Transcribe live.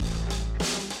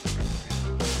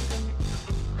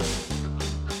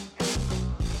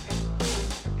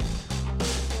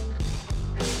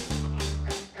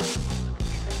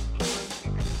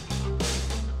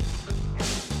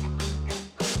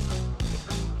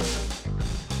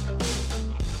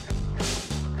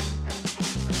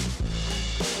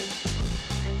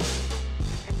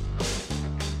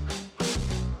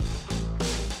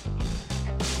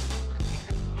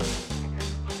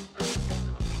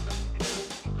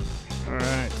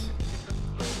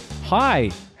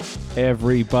Hi,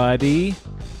 everybody.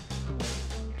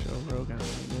 Joe Rogan.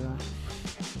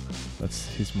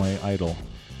 He's my idol.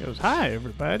 He goes, "Hi,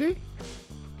 everybody,"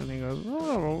 and he goes,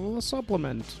 "Oh, a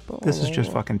supplement." This is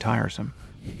just fucking tiresome.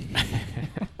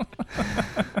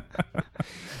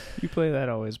 You play that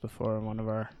always before in one of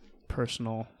our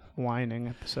personal whining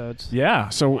episodes. Yeah,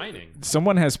 so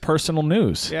someone has personal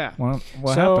news. Yeah. Well,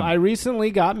 what so happened? I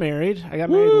recently got married. I got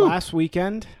married last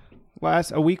weekend.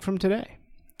 A week from today.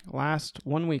 Last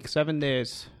 1 week, 7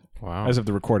 days. Wow. As of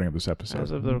the recording of this episode. As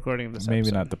of the recording of this Maybe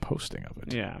episode. not the posting of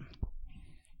it. Yeah.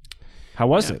 How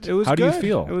was it? It was How good. do you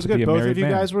feel? It was to good. be a Both married of you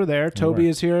man? guys were there. Toby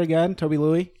is here again. Toby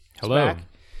Louie. Hello.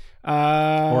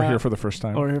 Or here for the first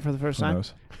time. Or here for the first Who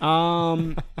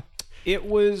time.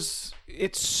 knows?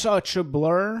 It's such a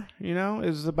blur, you know?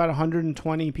 There's about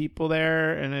 120 people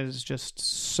there, and it's just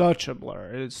such a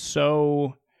blur. It's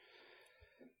so,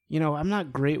 you know, I'm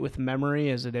not great with memory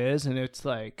as it is, and it's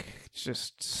like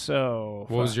just so.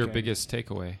 What was your biggest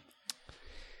takeaway?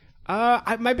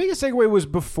 My biggest takeaway was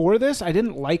before this, I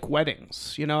didn't like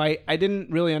weddings. You know, I didn't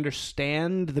really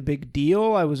understand the big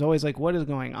deal. I was always like, what is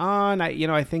going on?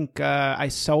 I think I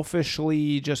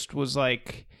selfishly just was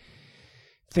like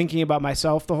thinking about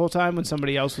myself the whole time when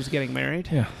somebody else was getting married.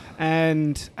 Yeah.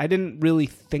 And I didn't really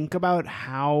think about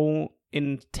how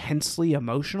intensely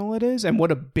emotional it is and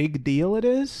what a big deal it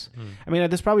is. I mean,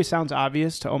 this probably sounds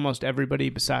obvious to almost everybody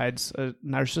besides a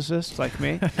narcissist like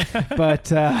me. But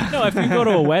No, if you go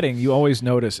to a wedding, you always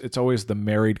notice it's always the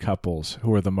married couples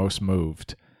who are the most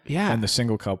moved. yeah. And the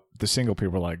single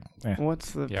people are like, eh.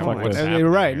 What's the Yeah, point? what's And happening you're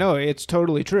right. here? No, it's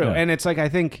totally true. Yeah. And it's like, I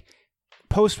think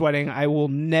post-wedding, I will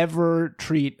never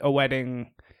treat a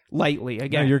wedding lightly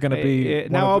again. No, you're gonna be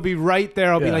one now of I'll the- be right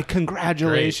there. I'll be Yeah. like,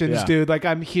 congratulations, Great. Yeah. dude. Like,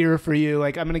 I'm here for you.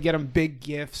 Like, I'm going to get them big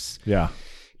gifts. Yeah.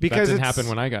 Because That didn't it's, happen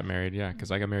when I got married, because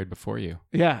I got married before you.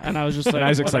 Yeah, and I was just like,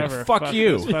 Isaac's like, whatever. "Fuck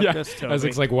you." This, fuck Yeah. this, Toby.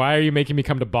 Isaac's like, why are you making me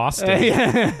come to Boston?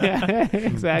 yeah,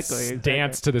 exactly.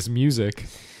 Dance to this music.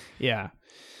 Yeah.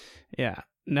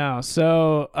 No.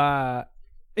 So,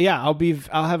 yeah,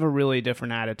 I'll have a really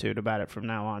different attitude about it from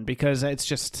now on because it's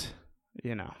just,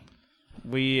 you know,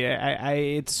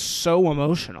 it's so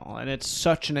emotional and it's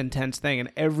such an intense thing and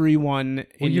everyone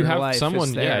in you your have life someone,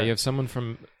 is there. you have someone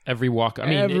from every walk. I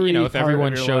mean, Every if part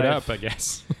everyone of your showed life. up, I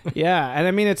guess. Yeah, and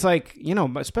I mean, it's like, you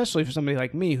know, especially for somebody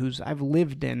like me I've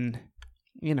lived in,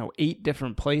 you know, 8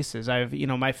 different places.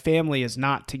 My family is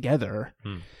not together.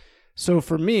 So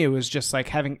for me, it was just like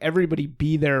having everybody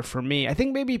be there for me. I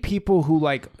think maybe people who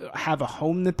like have a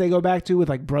home that they go back to with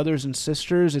like brothers and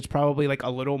sisters, it's probably like a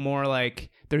little more like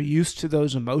they're used to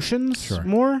those emotions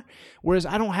more. Whereas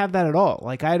I don't have that at all.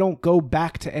 Like I don't go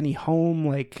back to any home.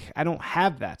 Like I don't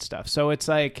have that stuff. So it's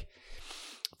like,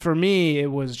 for me, it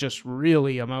was just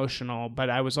really emotional, but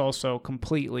I was also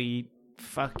completely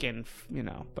fucking, you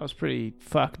know, I was pretty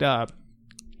fucked up.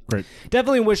 Great.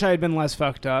 Definitely wish I had been less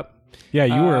fucked up. Yeah,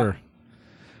 you were.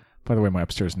 By the way, my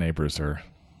upstairs neighbors are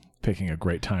picking a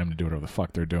great time to do whatever the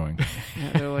fuck they're doing.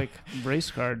 Yeah, they're like race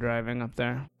car driving up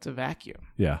there. It's a vacuum.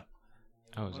 Yeah.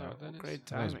 Oh, is that what that is? Great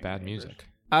That was timing, bad neighbors. music.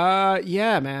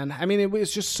 Yeah, man. I mean, it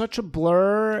was just such a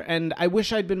blur, and I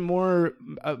wish I'd been more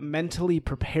mentally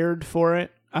prepared for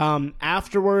it.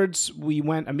 Afterwards, we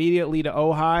went immediately to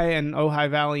Ojai and Ojai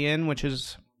Valley Inn, which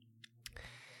is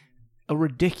a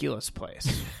ridiculous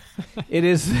place. It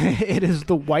is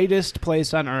the whitest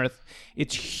place on earth.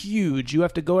 It's huge. You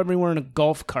have to go everywhere in a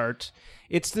golf cart.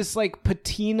 It's this like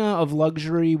patina of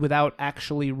luxury without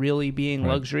actually really being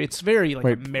luxury. It's very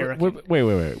like American.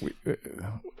 Wait.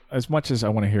 As much as I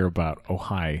want to hear about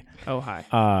Ojai, Ojai.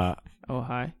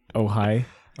 Ojai, Oh, hi.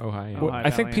 Yeah. well,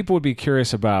 I think people would be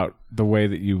curious about the way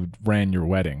that you ran your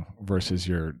wedding versus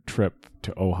your trip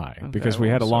to Ojai, because we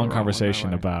well, had a so long wrong in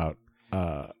conversation that way.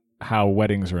 about how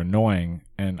weddings are annoying,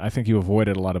 and I think you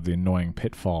avoided a lot of the annoying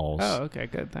pitfalls Oh, okay,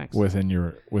 good, thanks. within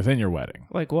your wedding.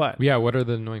 Like what? Yeah, what are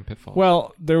the annoying pitfalls?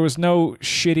 Well, there was no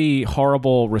shitty,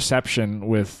 horrible reception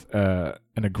with an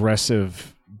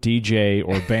aggressive DJ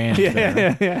or band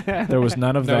there. yeah. There was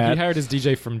none of no, that. he hired his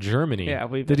DJ from Germany. Yeah,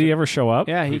 Did he ever show up?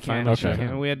 Yeah, he We came. finally He showed came.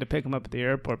 up. We had to pick him up at the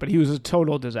airport, but he was a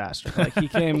total disaster. Like he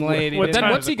came late. But didn't then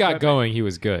have once his he got equipment. going, he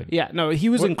was good. Yeah, no, he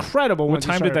was incredible. what Once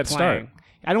he time did started that playing. start?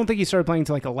 I don't think he started playing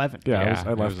until like 11. Yeah, Yeah,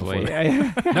 I it left was before late. that.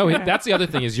 Yeah. No, that's the other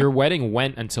thing is your wedding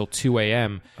went until 2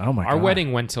 a.m. Oh my Our God.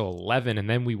 wedding went till 11, and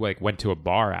then we went to a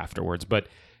bar afterwards. But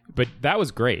that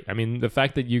was great. I mean, the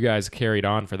fact that you guys carried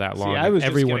on for that long, See, I was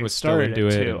everyone just getting was still started into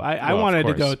it. too. I Well, of wanted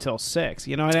to course. go till 6,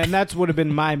 you know, and that's would have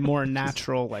been my more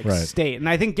natural like Right. state. And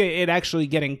I think it actually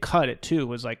getting cut at 2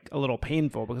 was like a little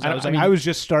painful because I was I like mean, I was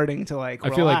just starting to like. I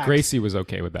feel like relax. Gracie was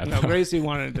okay with that. No, though. Gracie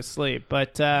wanted to sleep,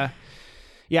 but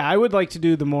Yeah, I would like to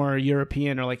do the more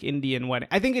European or like Indian wedding.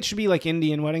 I think it should be like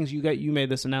Indian weddings. You made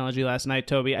this analogy last night,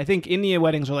 Toby. I think Indian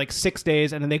weddings are like 6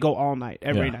 days and then they go all night,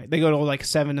 every night. They go to like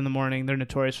 7 in the morning. They're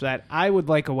notorious for that. I would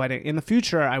like a wedding. In the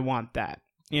future, I want that,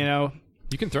 you know?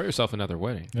 You can throw yourself another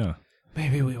wedding. Yeah.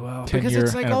 Maybe we will. 10 Because year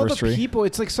it's like anniversary. all the people.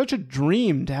 It's like such a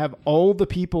dream to have all the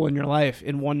people in your life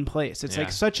in one place. It's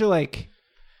like such a like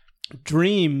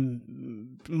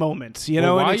dream moments, you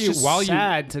know? Well, and it's just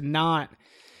sad to not...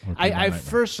 I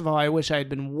first of all, I wish I had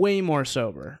been way more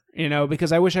sober, you know,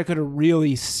 because I wish I could have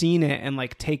really seen it and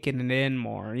like taken it in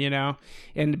more, you know,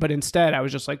 but instead I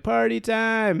was just like party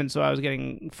time, and so I was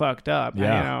getting fucked up.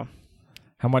 Yeah. You know,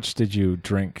 How much did you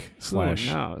drink / Who knows,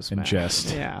 man?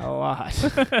 ingest? Yeah, a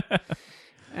lot.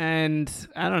 And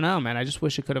I don't know, man. I just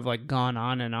wish it could have like gone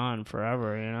on and on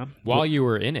forever, you know. While you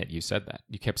were in it, you said that.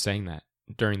 You kept saying that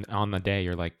on the day.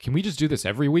 You're like, can we just do this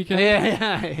every weekend?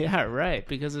 Yeah, right.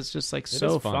 Because it's just like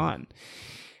so is fun.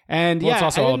 And Well, it's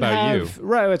also I all didn't about you.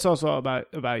 Right, it's also all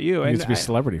about you. You And used to be a I-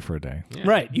 celebrity for a day. Yeah.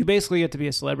 Right, you basically get to be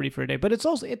a celebrity for a day, but it's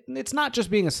also it's not just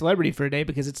being a celebrity for a day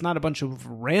because it's not a bunch of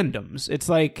randoms. It's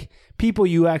like people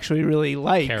you actually really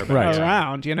like Care about.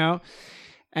 around, you know.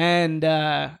 And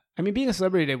I mean, being a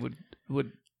celebrity today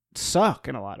would suck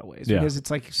in a lot of ways because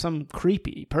it's like some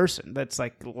creepy person that's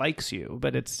like likes you,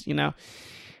 but it's, you know.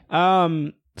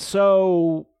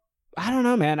 So I don't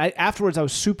know, man. Afterwards I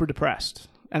was super depressed.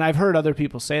 And I've heard other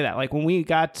people say that. Like when we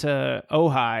got to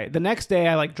Ojai, the next day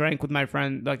I like drank with my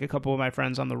friend, like a couple of my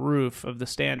friends on the roof of the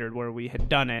Standard where we had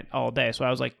done it all day. So I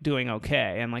was like doing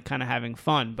okay and like kind of having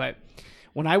fun. But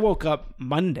when I woke up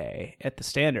Monday at the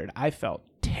Standard, I felt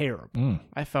terrible.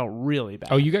 I felt really bad.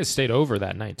 Oh, you guys stayed over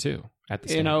that night too at the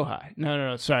In Standard. Ojai.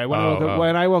 No. Sorry.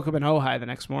 When I woke up in Ojai the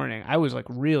next morning, I was like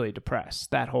really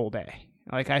depressed that whole day.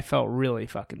 Like I felt really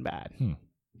fucking bad.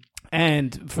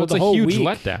 And for Well, the it's a whole huge week,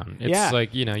 letdown. It's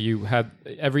like, you know, you had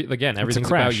everything's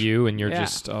crash. about you, and you're Yeah.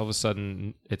 just all of a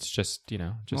sudden it's just, you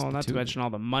know, just well, the not two to of you. mention all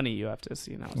the money you have to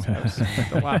see. You know, it's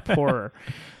a lot poorer.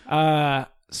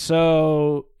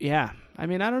 So yeah, I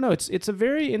mean, I don't know. It's a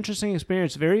very interesting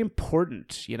experience, very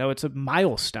important. You know, it's a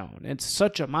milestone. It's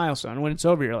such a milestone. When it's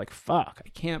over, you're like, fuck, I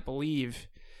can't believe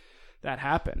that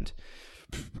happened.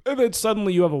 And then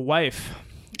suddenly you have a wife.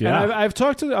 Yeah. And I've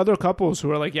talked to other couples who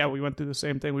are like, yeah, we went through the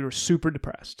same thing. We were super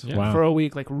depressed Wow. for a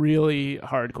week, like really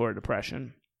hardcore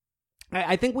depression.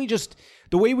 I think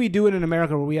the way we do it in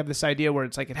America, where we have this idea where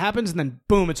it's like it happens and then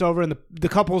boom, it's over and the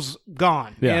couple's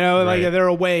gone. Yeah, you know, right. like they're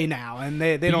away now and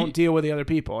they don't deal with the other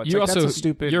people. It's You like, also that's a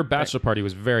stupid. your bachelor party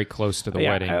was very close to the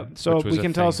wedding. So which was we a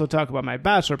can thing. also talk about my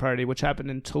bachelor party, which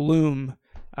happened in Tulum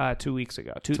 2 weeks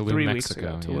ago, Tulum, 3 weeks Mexico,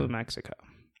 ago, yeah. Tulum, Mexico,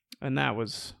 and that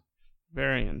was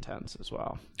very intense as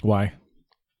well. Why?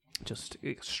 Just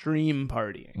extreme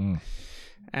partying,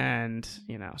 and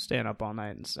you know, staying up all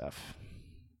night and stuff.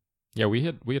 Yeah, we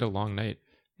had a long night.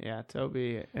 Yeah,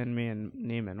 Toby and me and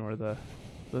Neiman were the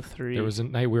three. There was a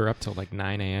night we were up till like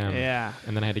 9 a.m. Yeah,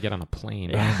 And then I had to get on a plane.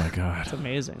 Yeah. Oh my god. it's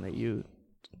amazing that you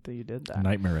did that.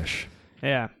 Nightmarish.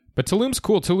 Yeah, But Tulum's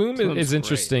cool. Tulum Tulum's is great.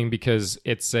 interesting because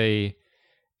it's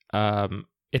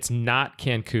it's not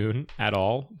Cancun at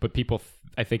all, but people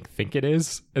I think it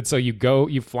is. And so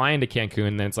you fly into Cancun,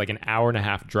 and then it's like an hour and a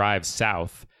half drive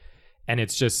south, and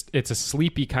it's a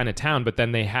sleepy kind of town. But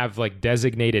then they have like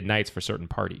designated nights for certain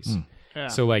parties. yeah.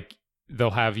 So like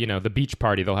they'll have, you know, the beach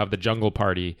party, they'll have the jungle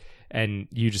party, and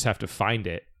you just have to find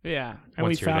it. Yeah, and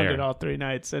Once we you're found there. it all 3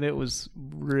 nights, and it was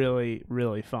really,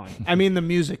 really fun. I mean, the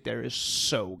music there is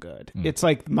so good. It's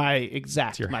like my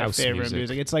your my house favorite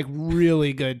music. It's like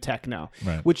really good techno,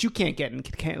 Right. which you can't get in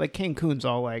like Cancun's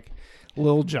all like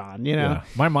Lil Jon, you know. Yeah.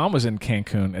 My mom was in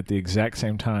Cancun at the exact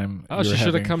same time. Oh, you she were should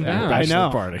have having come your down. I bachelor know.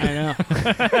 Party.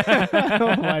 I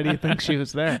know. Why do you think she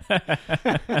was there?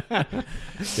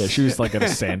 Yeah, she was like at a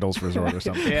sandals resort or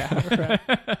something. Yeah.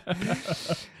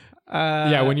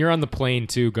 Yeah, when you're on the plane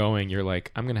too going, you're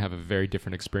like, I'm going to have a very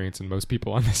different experience than most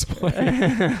people on this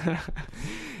plane.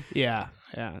 Yeah.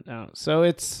 No. So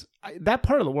that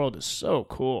part of the world is so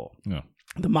cool. Yeah.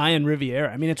 The Mayan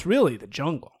Riviera. I mean, it's really the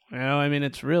jungle. You know, I mean,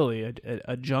 it's really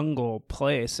a jungle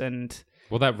place, and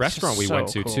Well, that restaurant we so went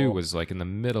to cool. too was like in the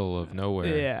middle of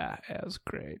nowhere. yeah, it was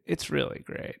great. It's really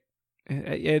great.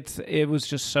 It was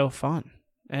just so fun,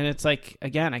 and it's like,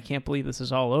 again, I can't believe this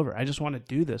is all over. I just want to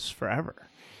do this forever.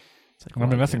 It's like, I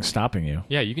mean, why nothing's can't stopping you.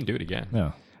 Yeah, you can do it again.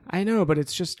 Yeah. I know, but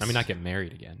it's just. I mean, not get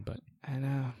married again, but I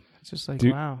know. It's just like, Do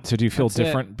you, wow. So do you feel That's it.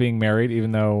 different being married,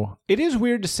 even though? It is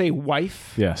weird to say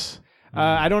wife. Yes.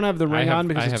 I don't have the ring on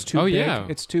because I it's have- too oh, big. yeah.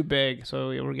 It's too big, so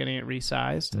we're getting it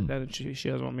resized. Mm. Then she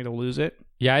doesn't want me to lose it.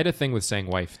 Yeah, I had a thing with saying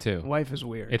wife too. Wife is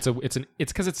weird. It's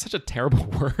because it's such a terrible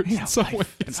word. Yeah, So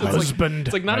wife. it's Husband.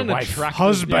 It's like not My an wife. attractive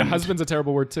Husband. Yeah, husband's a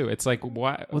terrible word too. It's like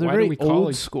why? Well, they're why very do we call old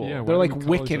each- school. Yeah, why they're do like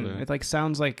we call each Wiccan. other? It like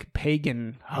sounds like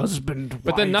pagan. Husband.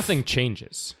 But then wife. nothing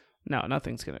changes. No,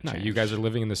 nothing's gonna No, change. you guys are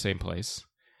living in the same place.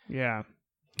 Yeah.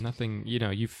 Nothing. You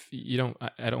know, you don't.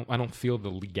 I don't feel the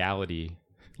legality.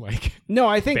 Like No,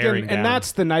 I think, bearing down. and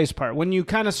that's the nice part. When you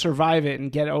kind of survive it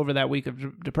and get over that week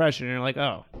of depression, you're like,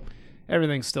 oh,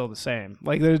 everything's still the same.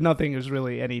 Like, there's nothing is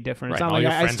really any different. It's Right, not all like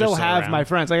your I friends are still still have around. my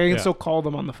friends. Like, I can Yeah. still call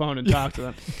them on the phone and talk to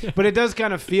them. But it does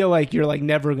kind of feel like you're like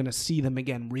never going to see them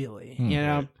again, really. You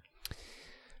know?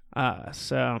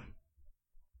 So,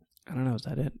 I don't know. Is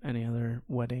that it? Any other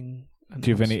wedding? Do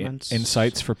you have any announcements?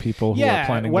 insights for people who are Yeah,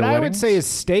 planning what their I would weddings? say is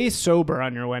stay sober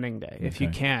on your wedding day if you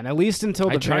Okay. can, at least until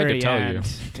the I tried to very tell you.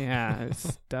 end. Yeah,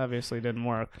 it obviously didn't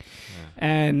work,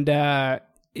 and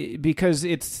because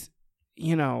it's,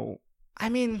 you know, I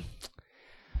mean,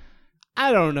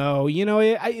 I don't know, you know,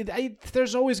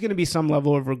 there's always going to be some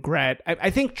level of regret. I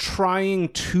think trying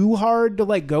too hard to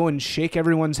like go and shake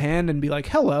everyone's hand and be like,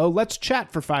 "Hello, let's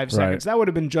chat for 5 seconds." That would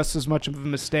have been just as much of a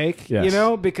mistake, Yes. you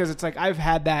know, because it's like I've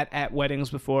had that at weddings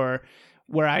before.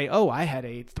 Where I had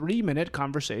a 3-minute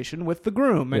conversation with the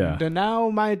groom and now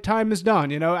my time is done.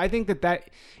 You know, I think that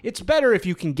it's better if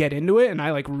you can get into it, and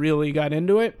I like really got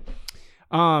into it.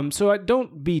 So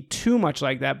don't be too much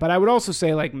like that. But I would also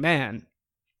say, like, man,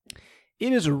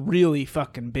 it is a really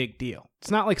fucking big deal. It's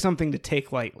not like something to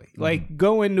take lightly. Like,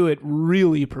 go into it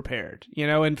really prepared, you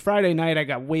know. And Friday night I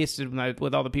got wasted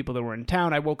with all the people that were in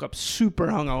town. I woke up super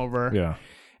hungover. Yeah.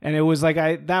 And it was like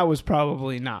that was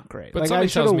probably not great. But like, something I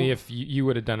tells should've- me if you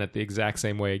would have done it the exact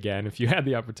same way again if you had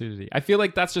the opportunity. I feel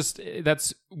like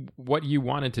that's what you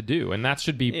wanted to do, and that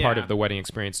should be part Yeah. of the wedding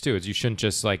experience too. Is you shouldn't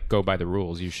just like go by the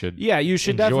rules. You should you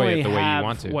should enjoy definitely it the way you have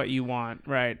want to. what you want.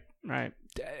 Right.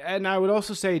 And I would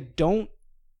also say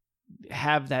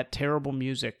have that terrible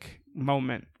music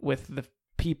moment with the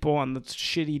people on the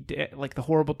shitty, like the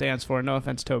horrible dance floor. No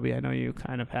offense, Toby. I know you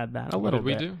kind of had that a What little did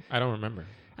we bit. do? I don't remember.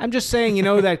 I'm just saying, you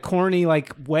know, that corny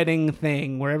like wedding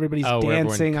thing where everybody's Oh, where everyone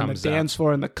dancing on the comes up. dance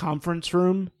floor in the conference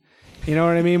room. You know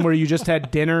what I mean? Where you just had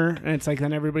dinner and it's like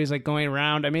then everybody's like going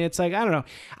around. I mean, it's like, I don't know.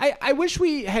 I wish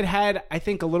we had, I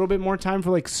think, a little bit more time for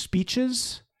like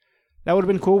speeches. That would have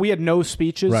been cool. We had no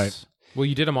speeches. Right. Well,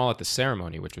 you did them all at the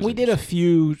ceremony, which was We did a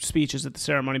few speeches at the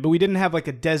ceremony, but we didn't have like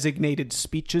a designated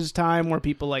speeches time where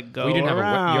people like go We didn't have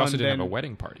around. you also didn't have a and-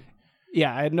 wedding party.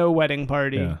 Yeah, I had no wedding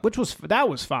party, Yeah. which was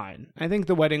fine. I think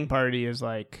the wedding party is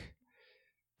like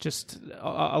just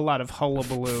a lot of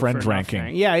hullabaloo, Friend for ranking.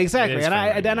 nothing. Yeah, exactly. It is And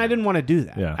friend ranking, I didn't want to do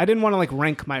that. Yeah. I didn't want to like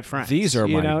rank my friends. These are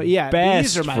my these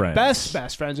best are my friends.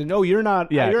 best friends. And no, you're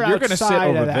not. Yeah, you're you're gonna sit outside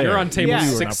over of that. there. You're on table Yeah.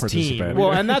 You were not 16. participating.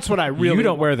 Well, and that's what I really. You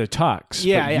don't wear the tux.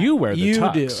 Yeah, but yeah. you wear the you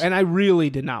tux. do, and I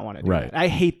really did not want to do Right. that. I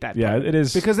hate that. Yeah, part. it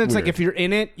is because it's like weird. if you're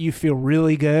in it, you feel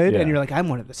really good, Yeah. and you're like, I'm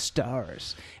one of the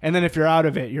stars. And then if you're out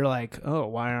of it, you're like, oh,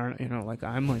 why aren't like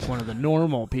I'm like one of the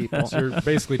normal people? So you're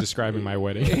basically describing my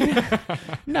wedding.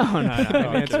 No,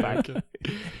 I mean, it's fine.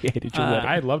 You hated your wedding.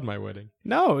 I loved my wedding.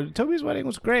 No, Toby's wedding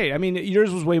was great. I mean, yours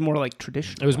was way more like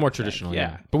traditional. It was more I think. traditional,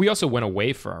 yeah. But we also went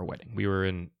away for our wedding.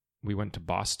 We went to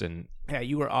Boston, Yeah,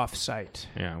 you were off site.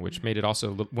 yeah, which made it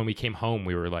also when we came home,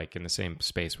 we were like in the same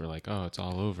space. We're like, oh, it's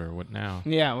all over. What now?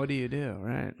 Yeah, what do you do?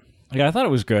 Right. Yeah, I thought it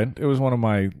was good. It was one of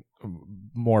my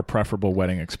more preferable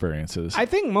wedding experiences. I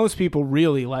think most people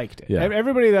really liked it. Yeah.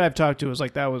 Everybody that I've talked to was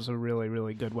like, that was a really,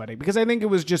 really good wedding. Because I think it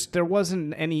was just, there was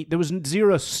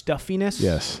zero stuffiness.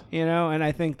 Yes. You know, and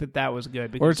I think that was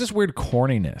good. Because, Or it's just weird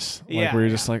corniness. Like Yeah, where you're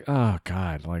yeah. just like, oh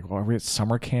God, like are we at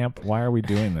summer camp? Why are we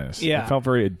doing this? Yeah. It felt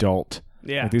very adult.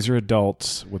 Yeah. Like these are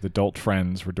adults with adult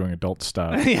friends. We're doing adult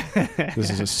stuff. This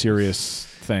is a serious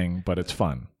thing, but it's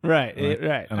fun. right.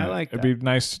 Right. And I like that. It'd be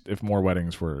nice if more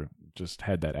weddings were just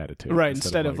had that attitude. Right,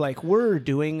 instead of like we're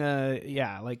doing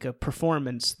a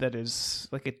performance that is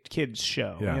like a kid's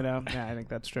show, Yeah. you know? Yeah, I think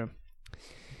that's true.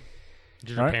 Did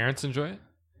your All right. parents enjoy it?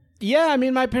 Yeah, I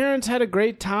mean, my parents had a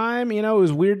great time. You know, it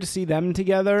was weird to see them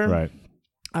together. right.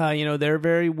 You know, they're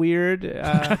very weird,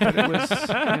 but it was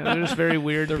they're just very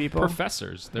weird They're people.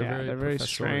 professors. They're very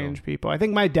strange professorial. people. I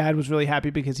think my dad was really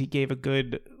happy because he gave a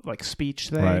good like speech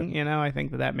thing. Right. You know, I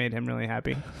think that made him really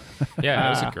happy. Yeah, it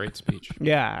was a great speech.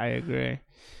 Yeah, I agree.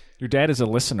 Your dad is a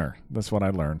listener. That's what I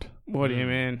learned. What do you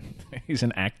mean? He's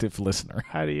an active listener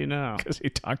How do you know? because he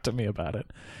talked to me about it.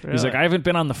 Really? He's like, I haven't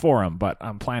been on the forum, but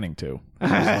I'm planning to.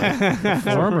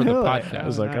 Forum or the Really? podcast? I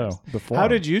was like, nice. oh, the forum. How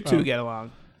did you two get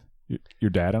along? Your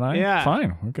dad and I? Yeah.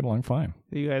 Fine. We get along fine.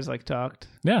 You guys like talked?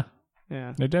 Yeah.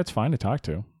 Yeah. Your dad's fine to talk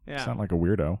to. Yeah. He's not like a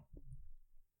weirdo.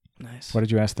 Nice. Why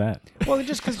did you ask that? Well,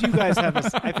 just because you guys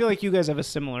I feel like you guys have a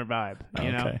similar vibe.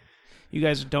 You know, Okay. you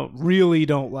guys don't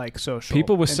like social.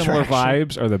 People with similar interaction.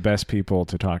 vibes are the best people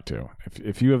to talk to.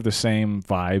 If you have the same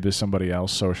vibe as somebody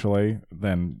else socially,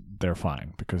 then they're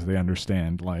fine because they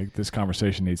understand like this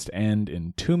conversation needs to end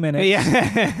in 2 minutes.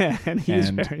 Yeah, and he's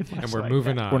And- very much And we're like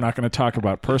moving that. on. We're not going to talk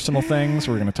about personal things.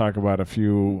 We're going to talk about a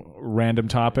few random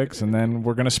topics, and then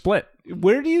we're going to split.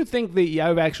 Where do you think that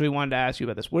I've actually wanted to ask you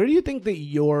about this? Where do you think that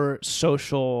your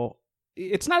social?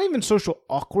 It's not even social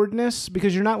awkwardness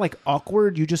because you're not like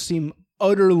awkward. You just seem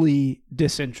utterly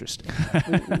disinterested.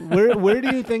 where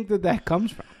do you think that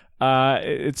comes from?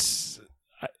 It's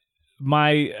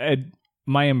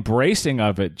my embracing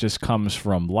of it just comes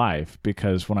from life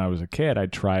because when I was a kid, I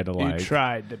tried to You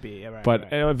tried to be, right, but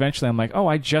right. eventually I'm like, oh,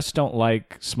 I just don't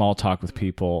like small talk with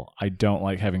people. I don't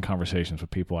like having conversations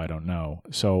with people I don't know.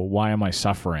 So why am I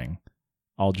suffering?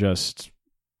 I'll just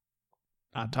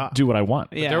Not talk. do what I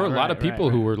want. Yeah, there were a lot right, of people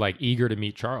right, who right. were like eager to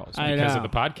meet Charles I because know.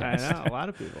 of the podcast. I know a lot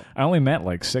of people. I only met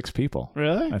like 6 people,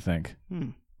 Really? I think. Hmm.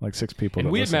 Like 6 people. And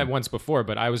that we had listened. met once before,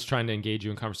 but I was trying to engage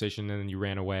you in conversation, and then you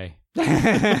ran away.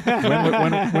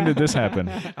 When did this happen?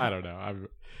 I don't know.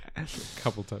 A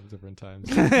couple times, different times.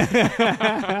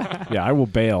 Yeah, I will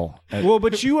bail. Well,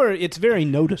 but it's very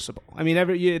noticeable. I mean,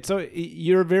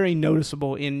 you're very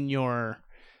noticeable in your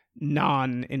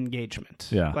non-engagement.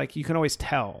 Yeah. Like you can always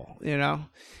tell, you know?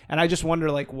 And I just wonder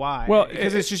like why. Well,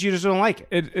 because it's just you just don't like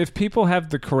it. If people have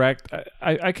the correct,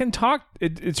 I can talk.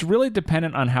 It's really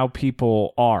dependent on how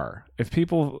people are. If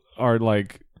people are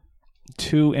like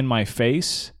too in my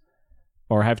face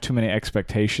or have too many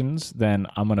expectations, then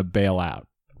I'm going to bail out.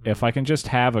 If I can just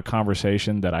have a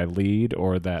conversation that I lead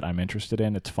or that I'm interested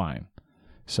in, it's fine.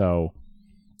 So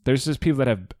there's just people that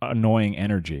have annoying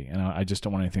energy, and I just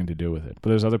don't want anything to do with it. But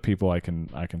there's other people I can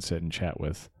sit and chat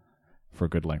with for a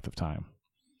good length of time.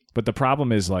 But the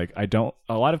problem is, like,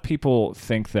 a lot of people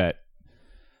think that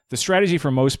the strategy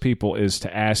for most people is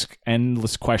to ask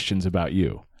endless questions about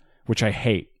you, which I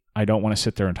hate. I don't want to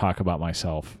sit there and talk about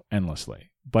myself endlessly.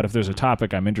 But if there's a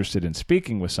topic I'm interested in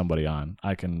speaking with somebody on,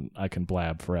 I can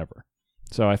blab forever.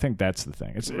 So I think that's the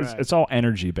thing. It's all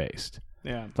energy based.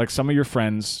 Yeah. Like some of your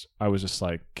friends, I was just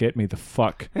like, get me the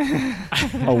fuck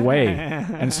away.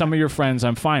 And some of your friends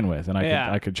I'm fine with, and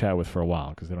I could chat with for a while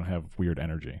because they don't have weird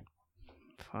energy.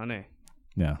 Funny.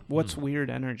 Yeah. What's weird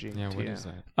energy? Yeah, to what you? is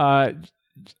that?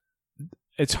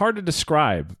 It's hard to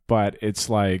describe, but it's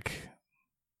like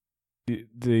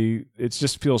it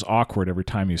just feels awkward every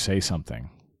time you say something.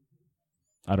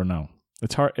 I don't know.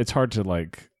 It's hard to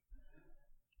like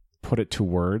put it to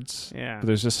words. Yeah. But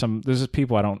there's just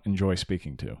people I don't enjoy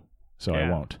speaking to, so I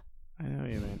Yeah. won't. I know what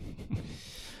you mean.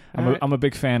 I'm a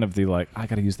big fan of the like I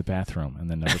got to use the bathroom and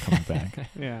then never coming back.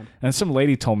 Yeah. And some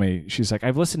lady told me, she's like,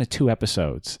 I've listened to 2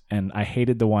 episodes and I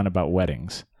hated the one about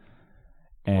weddings.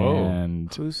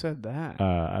 And Who said that?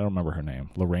 I don't remember her name,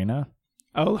 Lorena.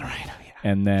 Oh, Lorena. Yeah.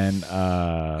 And then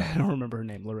I don't remember her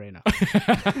name, Lorena.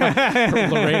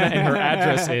 Lorena, and her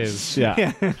address is.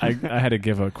 yeah, I had to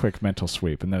give a quick mental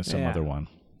sweep, and then some Yeah. other one.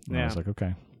 And I was like,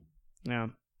 okay, Yeah.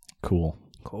 cool.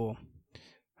 Cool.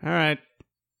 All right.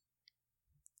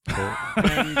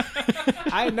 And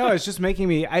I know it's just making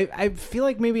me. I feel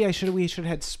like maybe we should have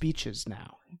had speeches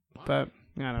now, but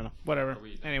I don't know. Whatever.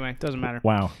 Anyway, doesn't matter.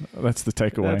 Wow, that's the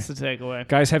takeaway. That's the takeaway.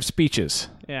 Guys have speeches.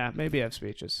 Yeah, maybe have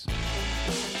speeches.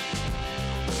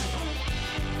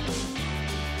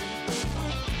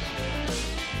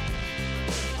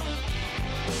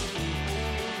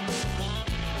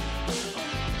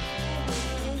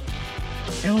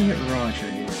 Elliot Roger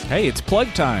here. Hey, it's plug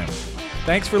time.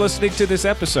 Thanks for listening to this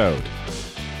episode.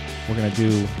 We're going to do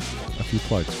a few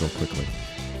plugs real quickly.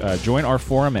 Join our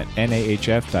forum at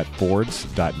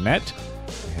nahf.boards.net.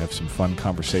 We have some fun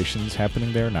conversations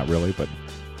happening there. Not really, but,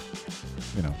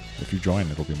 you know, if you join,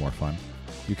 it'll be more fun.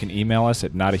 You can email us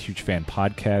at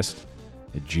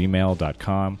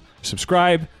notahugefanpodcast@gmail.com.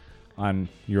 Subscribe on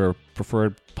your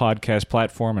preferred podcast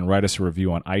platform and write us a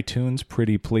review on iTunes.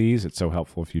 Pretty please. It's so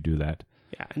helpful if you do that.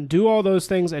 Yeah, and do all those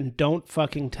things and don't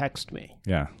fucking text me.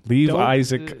 Yeah. Leave Don't-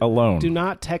 Isaac alone. Do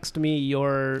not text me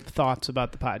your thoughts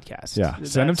about the podcast. Yeah.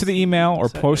 Send them to the email or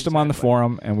post them on the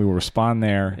forum, and we will respond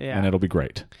there, Yeah. and it'll be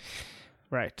great.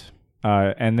 Right.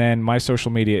 And then my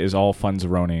social media is all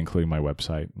Funzaroni, including my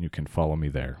website. You can follow me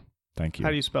there. Thank you.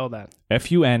 How do you spell that?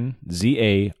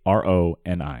 FUNZARONI.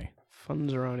 Funzaroni.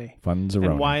 Funzaroni.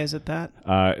 And why is it that?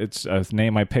 It's a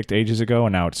name I picked ages ago,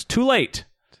 and now it's too late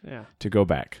Yeah. to go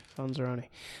back. Funzaroni.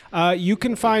 You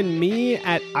can find me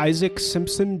at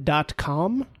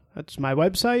isaacsimpson.com. That's my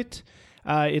website.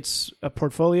 It's a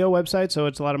portfolio website, so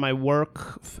it's a lot of my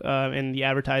work in the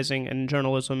advertising and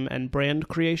journalism and brand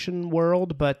creation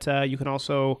world, but you can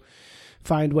also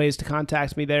find ways to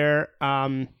contact me there.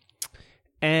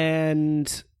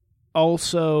 And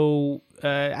also,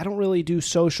 I don't really do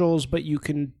socials, but you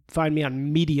can find me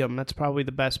on Medium. That's probably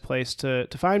the best place to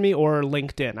find me, or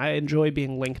LinkedIn. I enjoy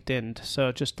being LinkedIn'd,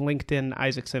 so just LinkedIn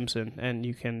Isaac Simpson, and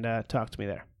you can talk to me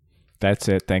there. That's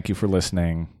it. Thank you for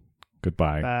listening.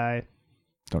 Goodbye. Bye.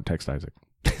 Don't text Isaac.